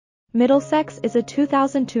Middlesex is a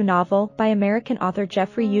 2002 novel by American author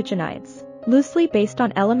Jeffrey Eugenides, loosely based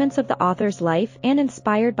on elements of the author's life and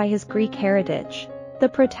inspired by his Greek heritage. The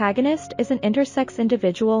protagonist is an intersex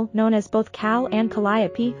individual known as both Cal and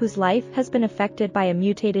Calliope, whose life has been affected by a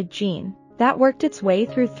mutated gene that worked its way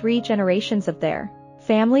through 3 generations of their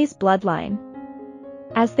family's bloodline.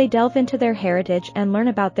 As they delve into their heritage and learn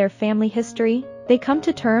about their family history, they come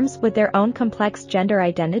to terms with their own complex gender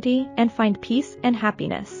identity and find peace and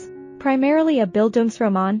happiness. Primarily a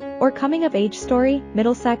Bildungsroman, or coming-of-age story,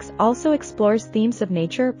 Middlesex also explores themes of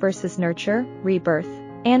nature versus nurture, rebirth,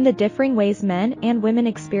 and the differing ways men and women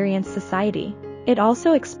experience society. It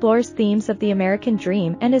also explores themes of the American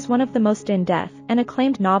dream and is one of the most in-depth and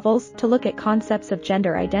acclaimed novels to look at concepts of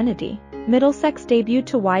gender identity. Middlesex debuted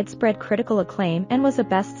to widespread critical acclaim and was a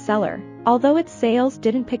bestseller, although its sales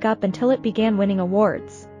didn't pick up until it began winning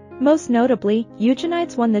awards. Most notably,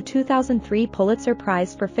 Eugenides won the 2003 Pulitzer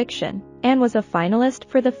Prize for Fiction, and was a finalist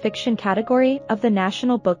for the fiction category of the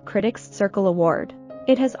National Book Critics Circle Award.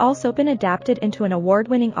 It has also been adapted into an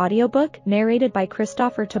award-winning audiobook narrated by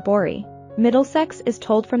Christopher Tabori. Middlesex is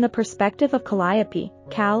told from the perspective of Calliope,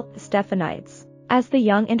 Cal Stephanides, as the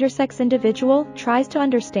young intersex individual tries to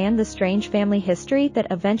understand the strange family history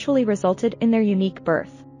that eventually resulted in their unique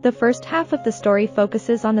birth. The first half of the story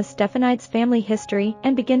focuses on the Stephanides family history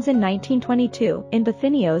and begins in 1922 in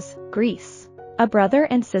Bithynios, Greece. A brother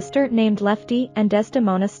and sister named Lefty and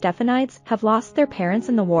Desdemona Stephanides have lost their parents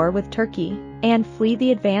in the war with Turkey and flee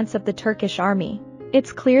the advance of the Turkish army.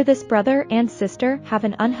 It's clear this brother and sister have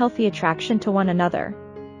an unhealthy attraction to one another.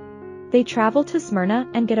 They travel to Smyrna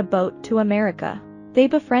and get a boat to America. They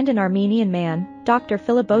befriend an Armenian man, Dr.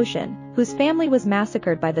 Philibosian, whose family was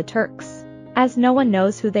massacred by the Turks. As no one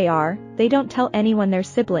knows who they are, they don't tell anyone they're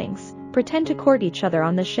siblings, pretend to court each other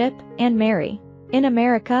on the ship, and marry. In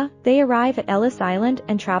America, they arrive at Ellis Island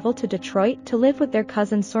and travel to Detroit to live with their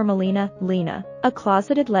cousin Sormelina, Lena, a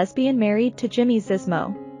closeted lesbian married to Jimmy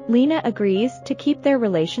Zismo. Lena agrees to keep their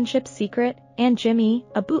relationship secret, and Jimmy,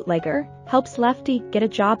 a bootlegger, helps Lefty get a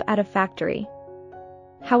job at a factory.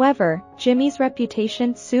 However, Jimmy's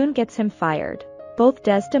reputation soon gets him fired. Both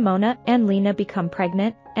Desdemona and Lena become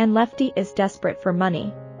pregnant, and Lefty is desperate for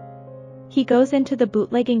money. He goes into the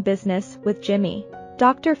bootlegging business with Jimmy.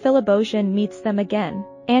 Dr. Philibosian meets them again,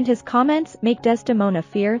 and his comments make Desdemona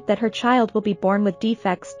fear that her child will be born with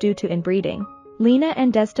defects due to inbreeding. Lena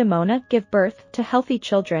and Desdemona give birth to healthy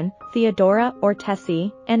children, Theodora or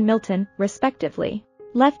Tessie, and Milton, respectively.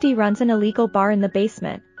 Lefty runs an illegal bar in the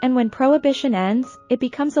basement, and when Prohibition ends, it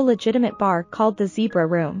becomes a legitimate bar called the Zebra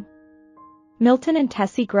Room. Milton and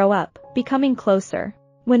Tessie grow up, becoming closer.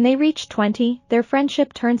 When they reach 20, their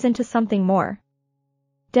friendship turns into something more.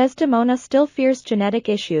 Desdemona still fears genetic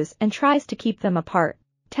issues and tries to keep them apart.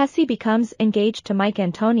 Tessie becomes engaged to Mike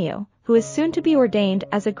Antonio, who is soon to be ordained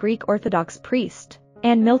as a Greek Orthodox priest,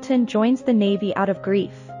 and Milton joins the Navy out of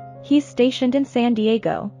grief. He's stationed in San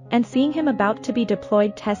Diego, and seeing him about to be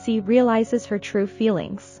deployed, Tessie realizes her true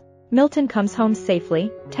feelings. Milton comes home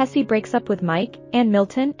safely, Tessie breaks up with Mike, and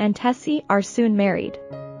Milton and Tessie are soon married.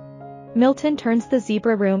 Milton turns the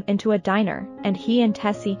Zebra Room into a diner, and he and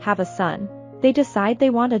Tessie have a son. They decide they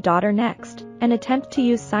want a daughter next, and attempt to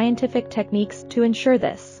use scientific techniques to ensure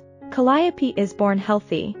this. Calliope is born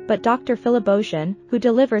healthy, but Dr. Philibosian, who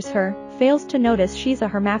delivers her, fails to notice she's a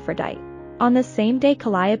hermaphrodite. On the same day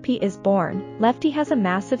Calliope is born, Lefty has a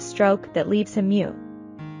massive stroke that leaves him mute.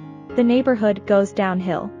 The neighborhood goes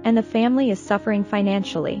downhill, and the family is suffering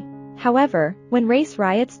financially. However, when race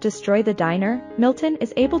riots destroy the diner, Milton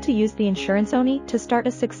is able to use the insurance money to start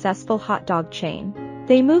a successful hot dog chain.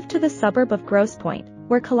 They move to the suburb of Grosse Pointe,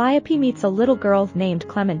 where Calliope meets a little girl named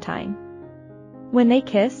Clementine. When they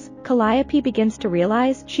kiss, Calliope begins to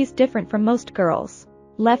realize she's different from most girls.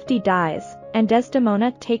 Lefty dies, and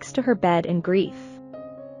Desdemona takes to her bed in grief.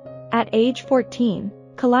 At age 14,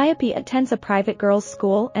 Calliope attends a private girls'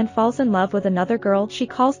 school and falls in love with another girl she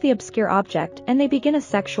calls the obscure object, and they begin a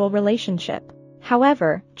sexual relationship.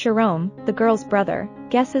 However, Jerome, the girl's brother,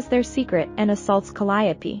 guesses their secret and assaults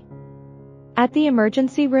Calliope. At the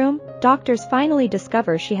emergency room, doctors finally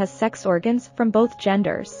discover she has sex organs from both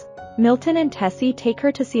genders. Milton and Tessie take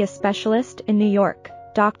her to see a specialist in New York,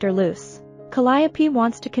 Dr. Luce. Calliope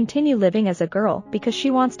wants to continue living as a girl because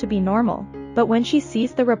she wants to be normal, but when she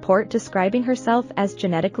sees the report describing herself as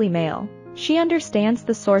genetically male, she understands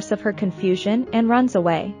the source of her confusion and runs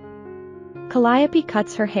away. Calliope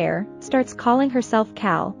cuts her hair, starts calling herself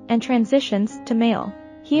Cal, and transitions to male.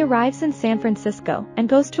 He arrives in San Francisco and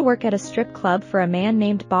goes to work at a strip club for a man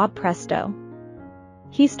named Bob Presto.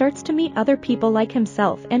 He starts to meet other people like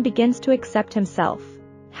himself and begins to accept himself.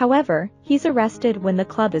 However, he's arrested when the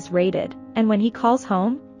club is raided, and when he calls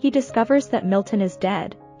home, he discovers that Milton is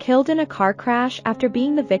dead, killed in a car crash after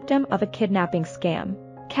being the victim of a kidnapping scam.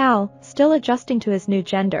 Cal, still adjusting to his new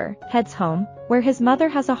gender, heads home, where his mother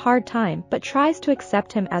has a hard time but tries to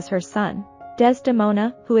accept him as her son.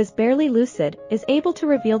 Desdemona, who is barely lucid, is able to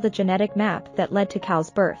reveal the genetic map that led to Cal's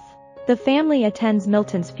birth. The family attends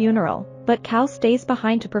Milton's funeral, but Cal stays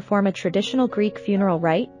behind to perform a traditional Greek funeral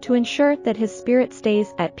rite to ensure that his spirit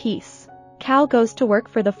stays at peace. Cal goes to work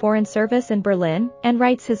for the Foreign Service in Berlin and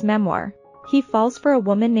writes his memoir. He falls for a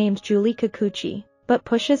woman named Julie Kikuchi, but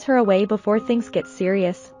pushes her away before things get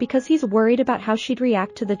serious because he's worried about how she'd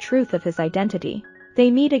react to the truth of his identity. They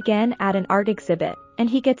meet again at an art exhibit, and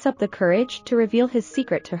he gets up the courage to reveal his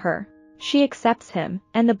secret to her. She accepts him,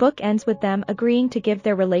 and the book ends with them agreeing to give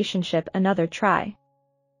their relationship another try.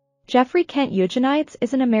 Jeffrey Eugenides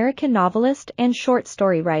is an American novelist and short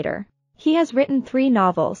story writer. He has written 3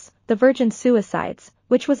 novels, The Virgin Suicides,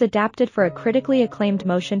 which was adapted for a critically acclaimed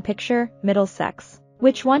motion picture, Middlesex,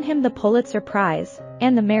 which won him the Pulitzer Prize,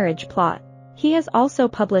 and The Marriage Plot. He has also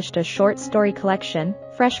published a short story collection,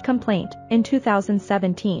 Fresh Complaint, in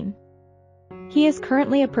 2017. He is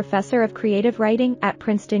currently a professor of creative writing at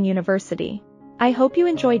Princeton University. I hope you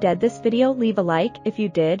enjoyed this video. Leave a like if you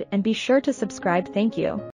did and be sure to subscribe. Thank you.